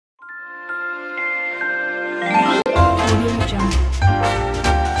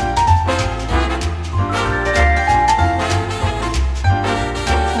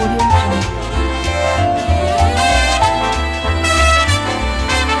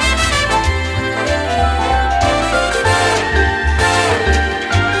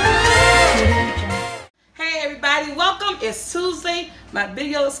It's Tuesday. My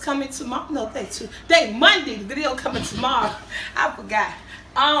video is coming tomorrow. No, Monday. The video coming tomorrow. I forgot.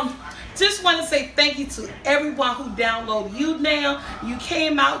 Just want to say thank you to everyone who downloaded You Now. You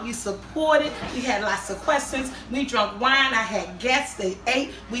came out, you supported, we had lots of questions, we drank wine, I had guests, they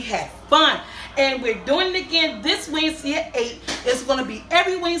ate, we had fun. And we're doing it again this Wednesday at 8. It's going to be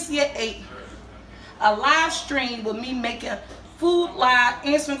every Wednesday at 8. A live stream with me making food live,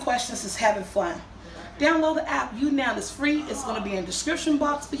 answering questions, is having fun. Download the app. You Now is free. It's going to be in the description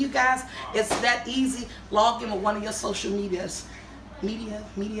box for you guys. It's that easy. Log in with one of your social medias.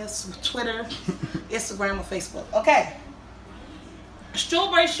 Twitter, Instagram, or Facebook. Okay.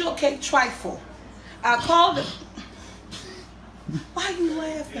 Strawberry shortcake trifle. I called it. Why are you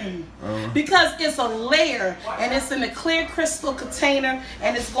laughing? Because it's a layer and it's in a clear crystal container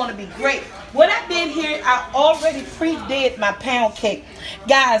and it's going to be great. What I did here, I already pre-did my pound cake.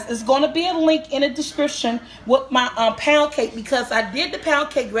 Guys, it's going to be a link in the description with my pound cake because I did the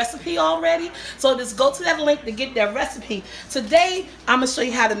pound cake recipe already. So just go to that link to get that recipe. Today, I'm going to show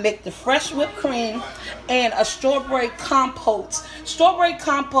you how to make the fresh whipped cream and a strawberry compote. Strawberry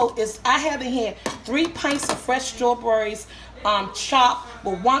compote is, I have in here 3 pints of fresh strawberries, chopped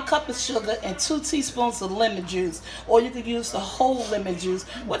with 1 cup of sugar and 2 teaspoons of lemon juice, or you could use the whole lemon juice,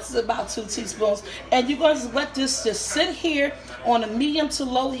 which is about 2 teaspoons. And you're going to let this just sit here on a medium to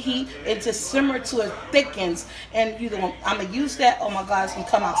low heat and just simmer till it thickens. And I'm gonna use that. Oh my God, it's gonna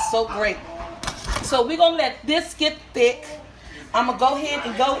come out so great. So we're gonna let this get thick. I'm gonna go ahead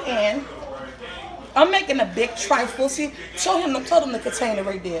and go in. I'm making a big trifle. See, tell them the container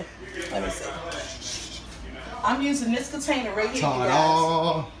right there. Let me see. I'm using this container right here,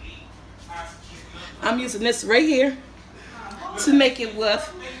 guys. I'm using this right here to make it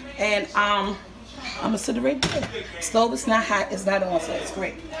with, and I'm gonna sit it right there. Stove is not hot, it's not on, so it's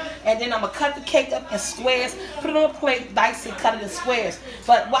great. And then I'm gonna cut the cake up in squares, put it on a plate, dice it, cut it in squares.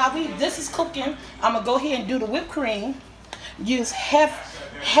 But while this is cooking, I'm gonna go ahead and do the whipped cream. Use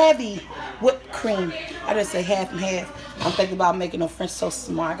heavy whipped cream. I just say half and half. I'm thinking about making a French toast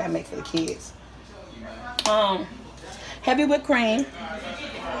tomorrow. I gotta make for the kids. Heavy whipped cream.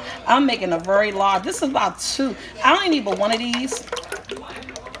 I'm making a very large. This is about 2. I only need but 1 of these.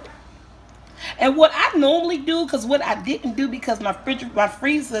 And what I normally do, because what I didn't do because my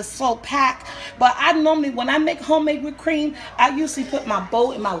freezer is so packed, but I normally, when I make homemade whipped cream, I usually put my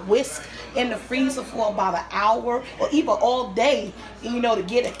bowl and my whisk in the freezer for about an hour or even all day, you know, to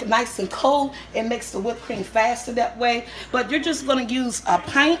get it nice and cold. It makes the whipped cream faster that way. But you're just going to use a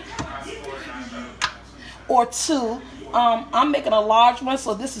pint or 2. I'm making a large one,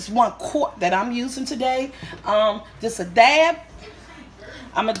 so this is 1 quart that I'm using today. Just a dab.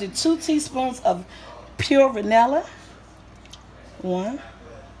 I'm going to do 2 teaspoons of pure vanilla. 1,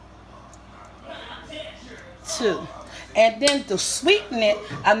 2. And then to sweeten it,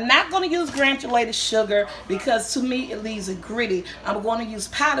 I'm not going to use granulated sugar because to me it leaves it gritty. I'm going to use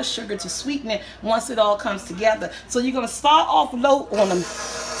powdered sugar to sweeten it once it all comes together. So you're going to start off low on them,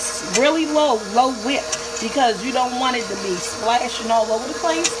 really low whip, because you don't want it to be splashing all over the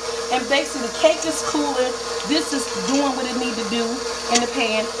place. And basically the cake is cooler. This is doing what it needs to do in the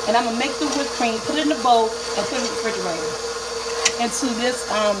pan. And I'm going to make the whipped cream, put it in the bowl, and put it in the refrigerator until this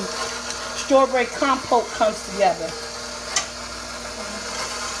strawberry compote comes together.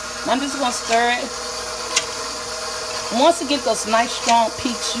 I'm just going to stir it. Once you get those nice strong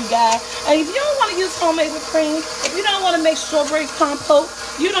peaks, you guys. And if you don't want to use homemade whipped cream, if you don't want to make strawberry compote,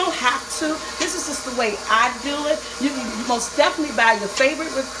 you don't have to. This is just the way I do it. You can most definitely buy your favorite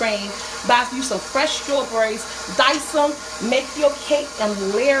whipped cream. Buy you some fresh strawberries, dice them, make your cake, and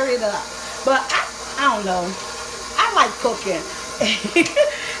layer it up. But I don't know. I like cooking.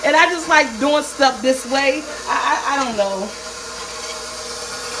 And I just like doing stuff this way. I don't know.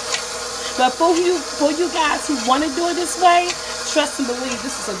 But for you guys who want to do it this way, trust and believe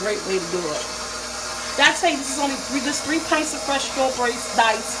this is a great way to do it. I tell you, this is only just 3 pints of fresh strawberries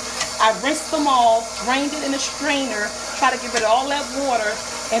diced. I rinsed them all, drained it in a strainer, try to get rid of all that water,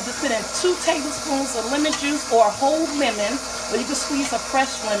 and just put in 2 tablespoons of lemon juice or a whole lemon, or you can squeeze a fresh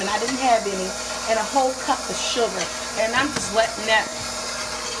lemon. I didn't have any, and a whole cup of sugar. And I'm just letting that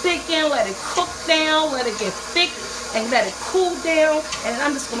thicken, let it cook down, let it get thick, and let it cool down. And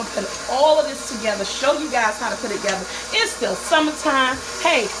I'm just going to put all of this together, show you guys how to put it together. It's still summertime.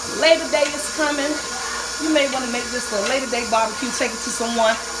 Hey, Labor Day is coming. You may want to make this a later day barbecue. Take it to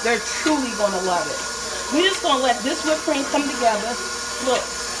someone. They're truly going to love it. We're just going to let this whipped cream come together. Look.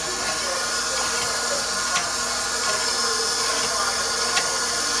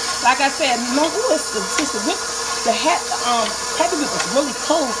 Like I said, no, it's the whip. The heavy whip was really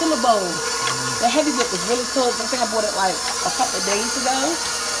cold. It's in the bowl. The heavy whip was really cold. I think I bought it like a couple of days ago.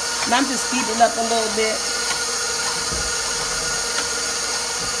 And I'm just speeding it up a little bit.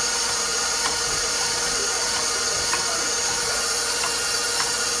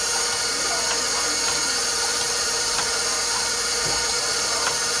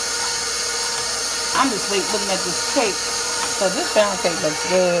 I'm just looking at this cake. So this pound cake looks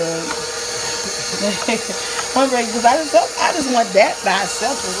good. I'm ready because I just want that by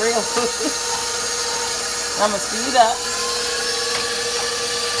itself for real. I'm gonna speed it up.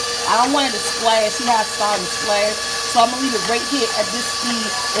 I don't want it to splash. See how it's starting to splash? So I'm gonna leave it right here at this speed.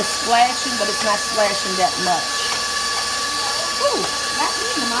 It's splashing, but it's not splashing that much. Ooh, not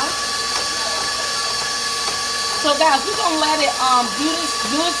eating them out. So guys, we're gonna let it do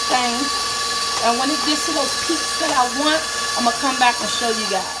its thing. And when it gets to those peaks that I want, I'm going to come back and show you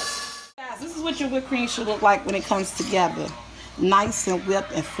guys. Guys, this is what your whipped cream should look like when it comes together. Nice and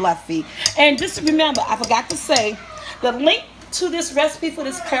whipped and fluffy. And just to remember, I forgot to say, the link to this recipe for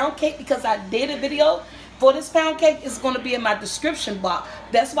this pound cake, because I did a video for this pound cake, is going to be in my description box.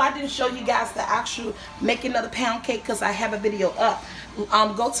 That's why I didn't show you guys the actual making of the pound cake, because I have a video up.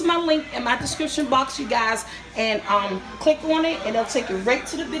 Go to my link in my description box, you guys, and click on it, and it'll take you right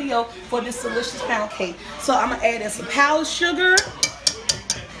to the video for this delicious pound cake. So I'm gonna add in some powdered sugar.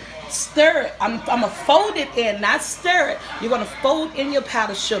 Stir it. I'm gonna fold it in, not stir it. You're gonna fold in your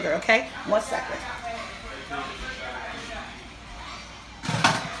powdered sugar. Okay, 1 second.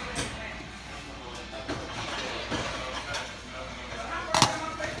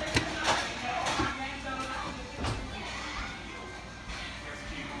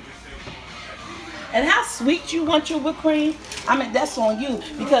 And how sweet you want your whipped cream, I mean, that's on you.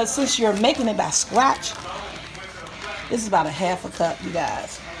 Because since you're making it by scratch, this is about a half a cup, you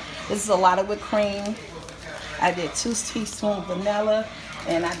guys. This is a lot of whipped cream. I did 2 teaspoons vanilla,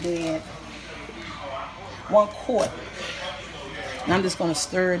 and I did 1 quart. And I'm just going to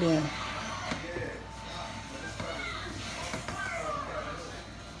stir it in.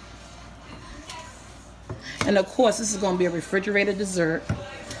 And of course, this is going to be a refrigerated dessert.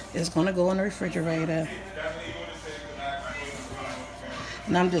 It's going to go in the refrigerator.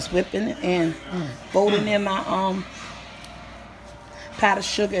 And I'm just whipping it and folding in my powdered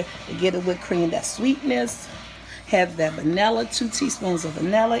sugar to get it whipped cream, that sweetness. Have that vanilla, 2 teaspoons of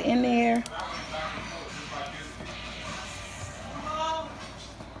vanilla in there.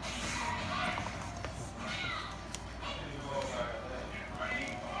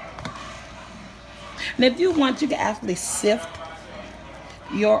 And if you want, you can actually sift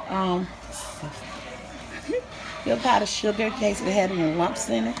your powdered sugar in case it had any lumps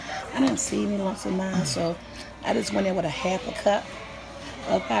in it. I didn't see any lumps in mine, so I just went in with a half a cup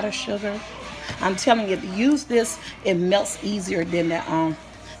of powdered sugar. I'm telling you, if you use this, it melts easier than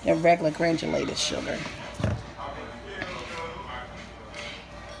the regular granulated sugar.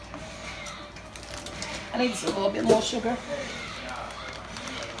 I need just a little bit more sugar.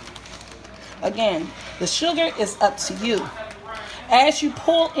 Again, the sugar is up to you. As you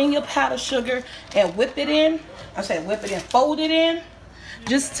pour in your powdered sugar and whip it in, fold it in,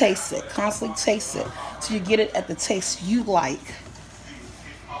 just taste it. Constantly taste it till you get it at the taste you like.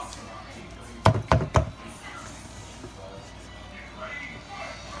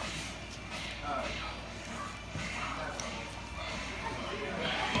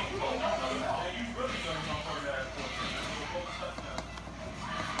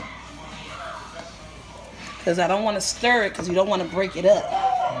 Because I don't want to stir it because you don't want to break it up.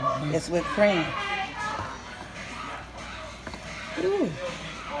 It's whipped cream. Ooh.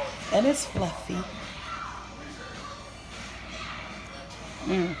 And it's fluffy.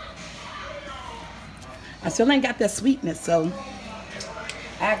 I still ain't got that sweetness, so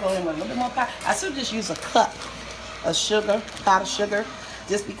I go in with a little bit more powder. I still just use a cup of sugar, powdered sugar,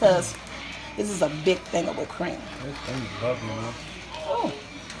 just because this is a big thing of whipped cream. This thing's lovely, man. Oh.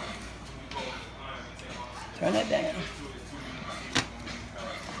 Turn that down.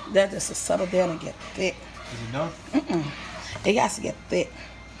 That just to settle down and get thick. Is it done? It has to get thick.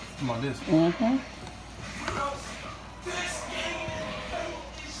 Come on, this.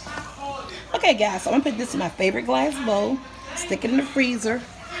 Okay, guys, so I'm gonna put this in my favorite glass bowl, stick it in the freezer,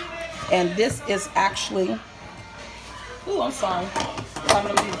 and this is actually. Ooh, I'm sorry. I'm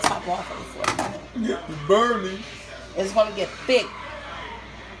gonna leave the top off of it for a minute. It's burning. It's gonna get thick.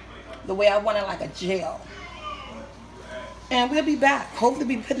 the way I want it, like a gel. And we'll be back. Hopefully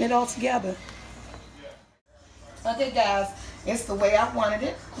be putting it all together. Okay, guys, it's the way I wanted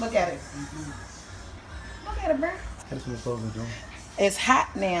it. Look at it. Look at it, bro. That's what it's supposed to do. It's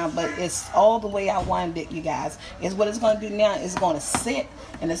hot now, but it's all the way I wanted it, you guys. It's what it's going to do now. It's going to sit,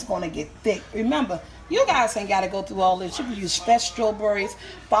 and it's going to get thick. Remember, you guys ain't got to go through all this. You can use fresh strawberries,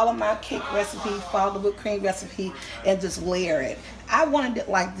 follow my cake recipe, follow the whipped cream recipe, and just layer it. I wanted it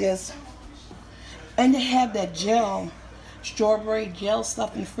like this. And they have that gel, strawberry gel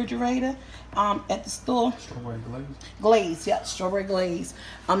stuff in the refrigerator at the store. Strawberry glaze? Glaze, yeah, strawberry glaze.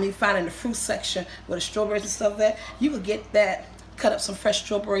 You find it in the fruit section where the strawberries and stuff at. You could get that. Cut up some fresh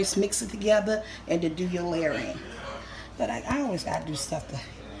strawberries, mix it together, and to do your layering. But I always gotta do stuff.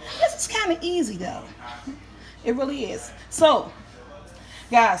 This is kind of easy though. It really is. So,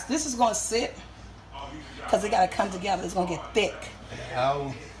 guys, this is gonna sit because it gotta come together. It's gonna get thick.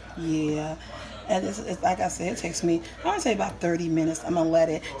 How? Yeah. And it's like I said, it takes me, I want to say about 30 minutes. I'm gonna let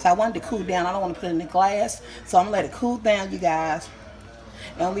it. So I wanted to cool down. I don't want to put it in the glass, so I'm gonna let it cool down, you guys.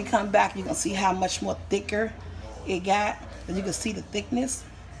 And when we come back, you can see how much more thicker it got. And you can see the thickness.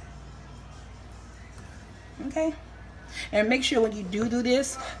 Okay. And make sure when you do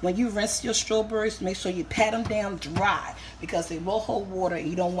this, when you rinse your strawberries, make sure you pat them down dry because they will hold water and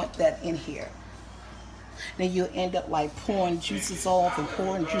you don't want that in here. Then you'll end up like pouring juices off and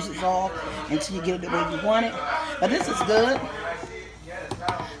pouring juices off until you get it the way you want it. But this is good.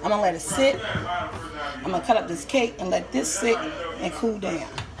 I'm going to let it sit. I'm going to cut up this cake and let this sit and cool down.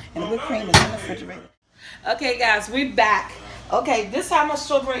 And the whipped cream is in the refrigerator. Okay, guys, we're back. Okay, this is how my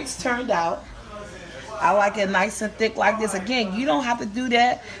strawberries turned out. I like it nice and thick like this. Again, you don't have to do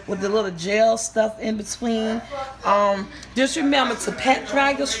that with the little gel stuff in between. Just remember to pat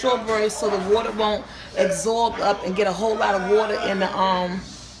dry your strawberries so the water won't absorb up and get a whole lot of water in the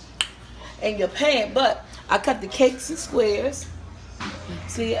in your pan. But I cut the cakes in squares.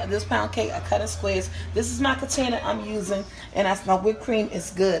 See, this pound cake I cut in squares. This is my container I'm using, and that's my whipped cream.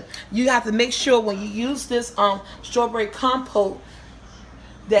 It's good. You have to make sure when you use this strawberry compote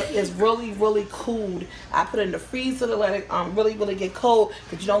that is really, really cooled. I put it in the freezer to let it really, really get cold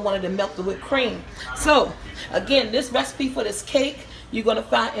because you don't want it to melt the whipped cream. So, again, this recipe for this cake you're going to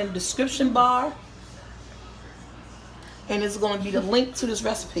find in the description bar. And it's going to be the link to this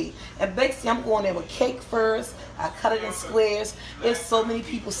recipe. And basically, I'm going in with cake first. I cut it in squares. There's so many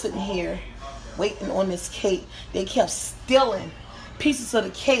people sitting here waiting on this cake. They kept stealing pieces of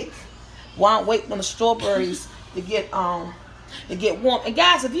the cake while I'm waiting on the strawberries to get warm. And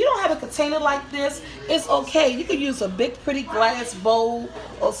guys, if you don't have a container like this, it's okay. You can use a big pretty glass bowl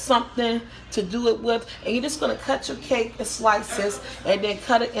or something to do it with, and you're just going to cut your cake in slices and then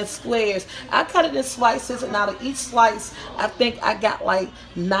cut it in squares. I cut it in slices, and out of each slice I think I got like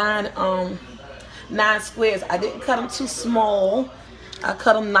nine squares. I didn't cut them too small. I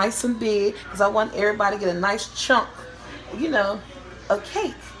cut them nice and big because I want everybody to get a nice chunk, you know, of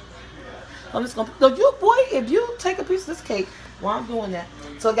cake. I'm just gonna, you boy, if you take a piece of this cake while I'm doing that.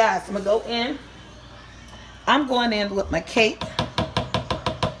 So guys, I'm gonna go in. I'm going in with my cake.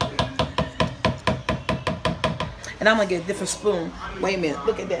 And I'm gonna get a different spoon. Wait a minute,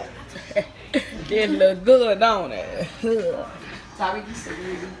 look at that. It look good, don't it? Sorry, you said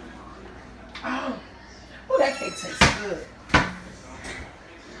really. Oh, that cake tastes good.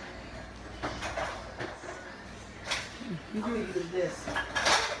 You can use this.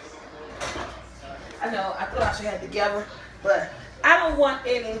 I know, I thought I should have it together, but I don't want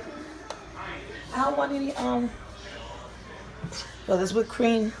any, well, this whipped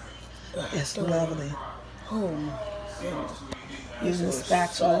cream is lovely. Oh my goodness. Using a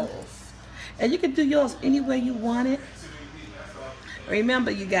spatula. And you can do yours any way you want it. Remember,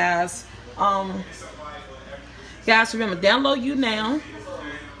 you guys, remember, download you now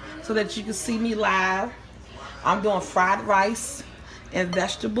so that you can see me live. I'm doing fried rice and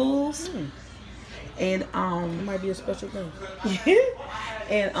vegetables. And It might be a special thing.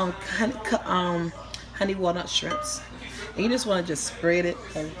 and honey walnut shrimps. And you just want to just spread it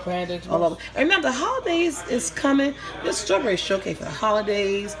all over. And remember, the holidays is coming. This strawberry shortcake for the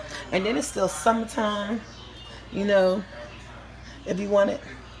holidays, and then it's still summertime. You know, if you want it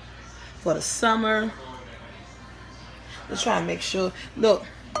for the summer, just try to make sure. Look,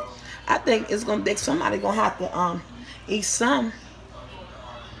 I think it's gonna. Somebody gonna have to eat some.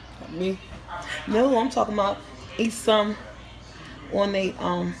 Me? No, I'm talking about eat some on they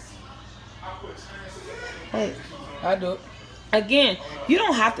wait. I do it. Again, you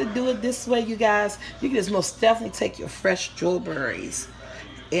don't have to do it this way, you guys. You can just most definitely take your fresh strawberries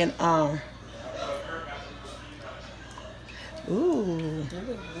and ooh.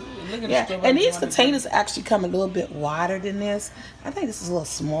 Look at Yeah, the and these containers actually come a little bit wider than this. I think this is a little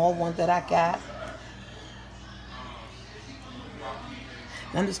small one that I got.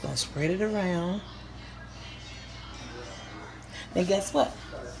 And I'm just gonna spread it around. Then guess what?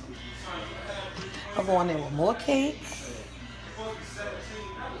 I'm going in with more cake.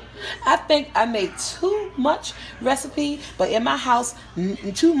 I think I made too much recipe, but in my house,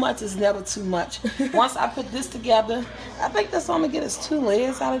 too much is never too much. Once I put this together, I think that's all I'm gonna get is 2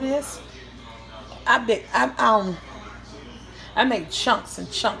 layers out of this. I made chunks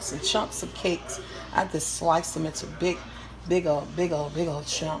and chunks and chunks of cakes. I just sliced them into big old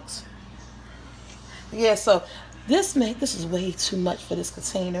chunks. Yeah, so this is way too much for this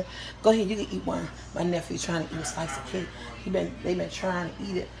container. Go ahead, you can eat one. My nephew's trying to eat a slice of cake. They've been trying to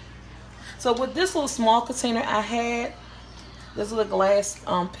eat it. So with this little small container I had, this little glass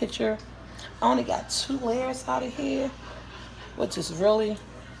pitcher, I only got 2 layers out of here, which is really,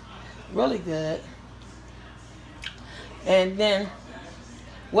 really good. And then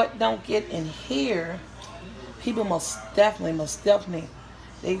what don't get in here, people most definitely,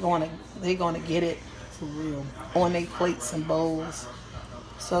 they're gonna get it for real on their plates and bowls.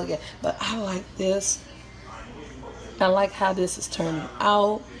 So yeah, but I like this. I like how this is turning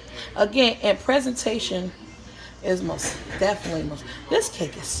out. Again, and presentation is most definitely this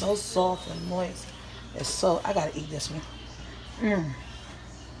cake is so soft and moist. It's so, I gotta eat this one. And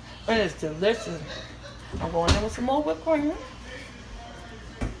it's delicious. I'm going in with some more whipped cream.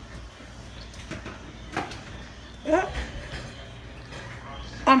 Yep.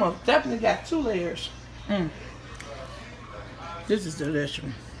 I'm gonna definitely got 2 layers. This is delicious.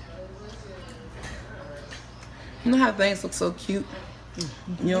 You know how things look so cute?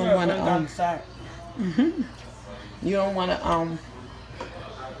 You don't want to you don't want to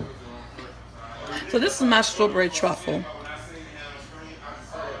so this is my strawberry truffle.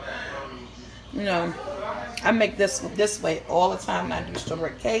 You know, I make this way all the time when I do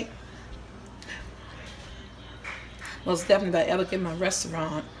strawberry cake. Most definitely, if I ever get my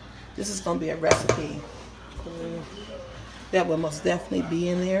restaurant, this is going to be a recipe that will most definitely be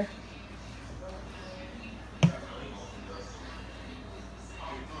in there.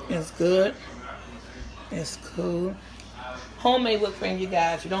 It's good. It's cool. Homemade whipped cream, you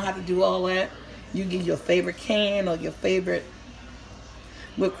guys. You don't have to do all that. You get your favorite can or your favorite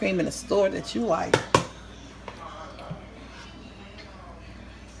whipped cream in the store that you like.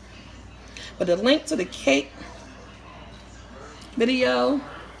 But the link to the cake video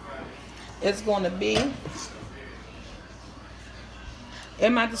is going to be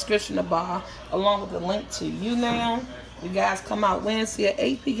in my description bar, along with the link to you now. You guys come out Wednesday at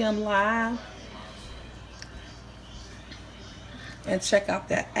 8 p.m. live and check out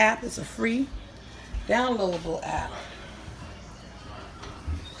that app. It's a free downloadable app.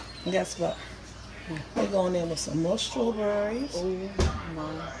 And guess what? We're going in with some more strawberries. Oh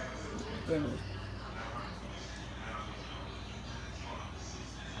my goodness.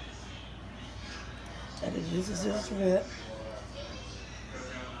 And this is just red.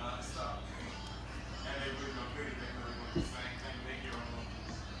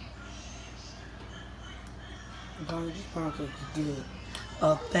 This pound cake is good.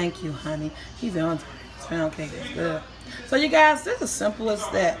 Oh, thank you, honey. He's on pound cake is good. So you guys, this is simple as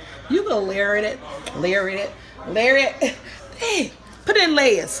that. You can layer it. Hey, put in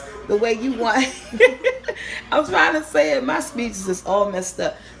layers the way you want. I'm trying to say it. My speech is just all messed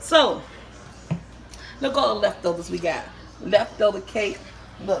up. So look all the leftovers we got. Leftover cake.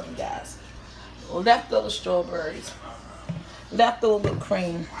 Look, you guys. Leftover strawberries. Leftover whipped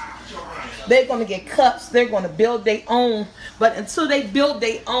cream. They're going to get cups. They're going to build their own. But until they build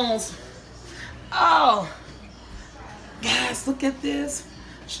their own, oh, guys, look at this.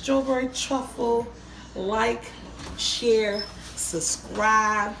 Strawberry truffle. Like, share,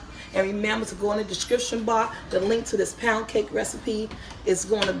 subscribe. And remember to go in the description bar. The link to this pound cake recipe is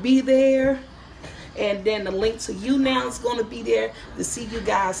going to be there. And then the link to you now is going to be there to see you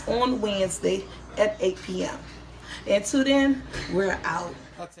guys on Wednesday at 8 p.m. Until then, we're out.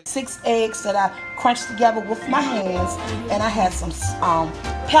 6 eggs that I crunched together with my hands, and I had some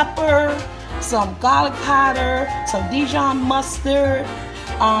pepper, some garlic powder, some Dijon mustard,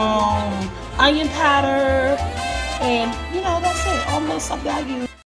 onion powder, and you know, that's it. Almost something I use.